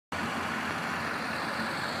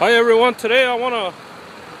Hi everyone, today I want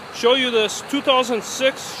to show you this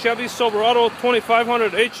 2006 Chevy Silverado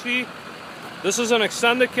 2500 HD. This is an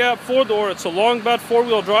extended cab 4-door. It's a long bed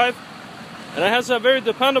 4-wheel drive, and it has a very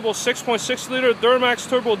dependable 6.6 liter Duramax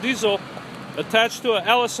turbo diesel attached to an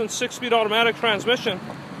Allison 6-speed automatic transmission,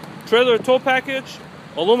 trailer tow package,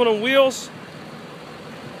 aluminum wheels,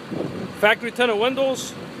 factory tinted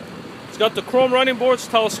windows. It's got the chrome running boards,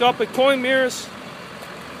 telescopic towing mirrors.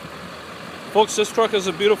 Folks, this truck is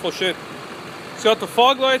in beautiful shape. It's got the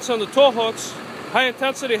fog lights on the tow hooks, high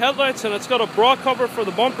intensity headlights, and it's got a bra cover for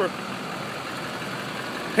the bumper.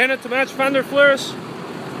 Painted to match fender flares.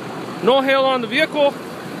 No hail on the vehicle.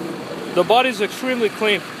 The body's extremely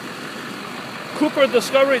clean. Cooper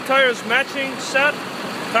Discovery tires matching set.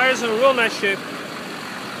 Tires in a real nice shape.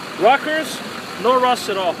 Rockers, no rust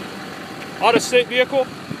at all. Out-of-state vehicle.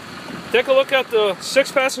 Take a look at the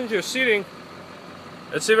 6-passenger seating.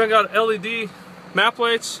 It's even got LED map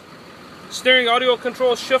lights, steering audio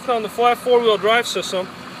controls, shift on the flat 4-wheel drive system,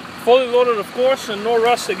 fully loaded of course, and no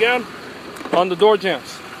rust again on the door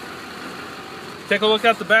jambs. Take a look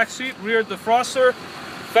at the back seat, rear defroster,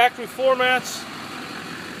 factory floor mats.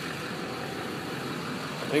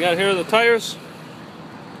 We got here the tires.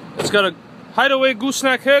 It's got a hideaway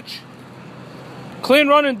gooseneck hitch, clean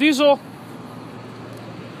running diesel,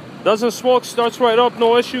 doesn't smoke, starts right up,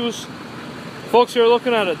 no issues. Folks, you're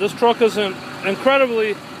looking at it. This truck is in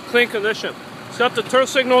incredibly clean condition. It's got the turn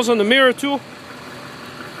signals in the mirror too.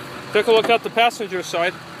 Take a look at the passenger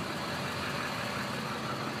side.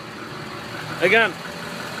 Again,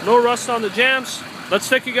 no rust on the jambs. Let's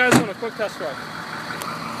take you guys on a quick test drive.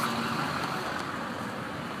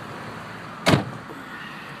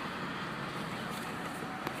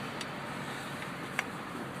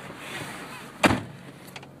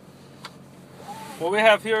 What we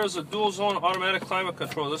have here is a dual zone automatic climate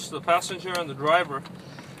control. This is the passenger and the driver.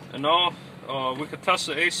 And now we can test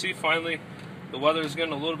the AC finally. The weather is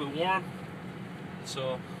getting a little bit warm.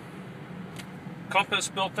 So, compass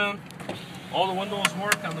built in. All the windows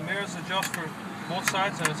work and the mirrors adjust for both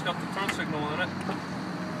sides, and it's got the turn signal in it.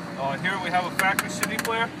 Here we have a factory CD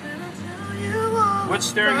player. With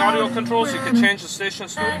steering audio controls, you can change the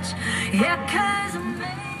stations too.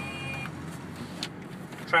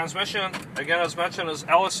 Transmission, again as mentioned, is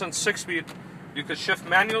Allison 6-speed. You could shift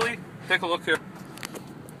manually. Take a look here.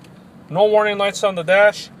 No warning lights on the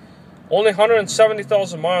dash. Only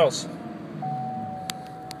 170,000 miles.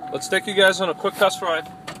 Let's take you guys on a quick test ride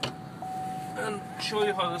and show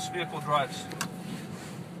you how this vehicle drives.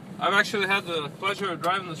 I've actually had the pleasure of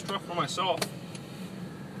driving this truck for myself.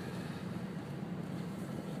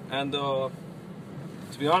 And to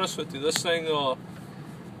be honest with you, this thing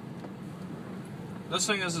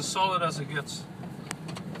is as solid as it gets.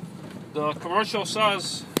 The commercial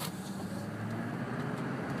says,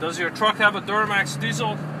 does your truck have a Duramax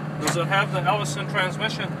diesel? Does it have the Allison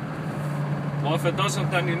transmission? Well, if it doesn't,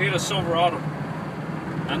 then you need a Silverado.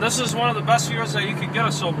 And this is one of the best years that you can get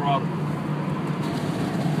a Silverado.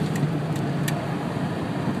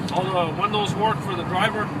 All the windows work for the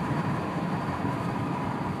driver.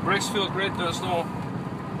 Brakes feel great, there's no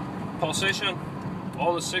pulsation.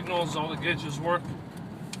 All the signals, all the gauges work.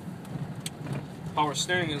 Power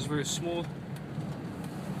steering is very smooth.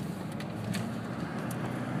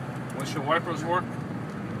 Windshield wipers work.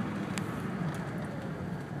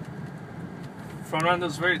 Front end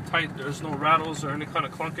is very tight. There's no rattles or any kind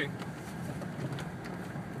of clunking.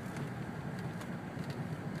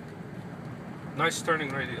 Nice turning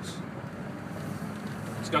radius.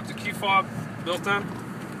 It's got the key fob built in.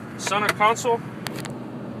 Center console.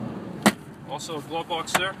 Also a glove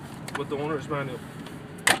box there with the owner's manual.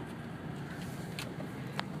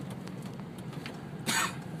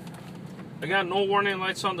 Again, no warning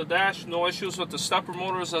lights on the dash, no issues with the stepper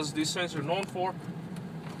motors as these things are known for.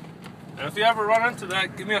 And if you ever run into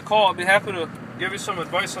that, give me a call. I'll be happy to give you some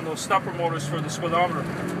advice on those stepper motors for the speedometer.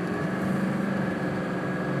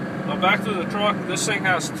 Now back to the truck. This thing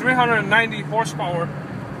has 390 horsepower,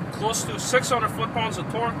 close to 600 foot-pounds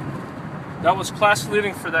of torque. That was class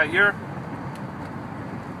leading for that year.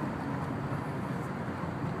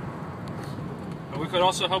 We could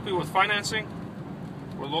also help you with financing.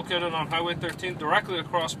 We're located on Highway 13, directly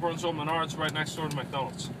across Burnsville Menards, right next door to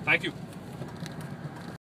McDonald's. Thank you.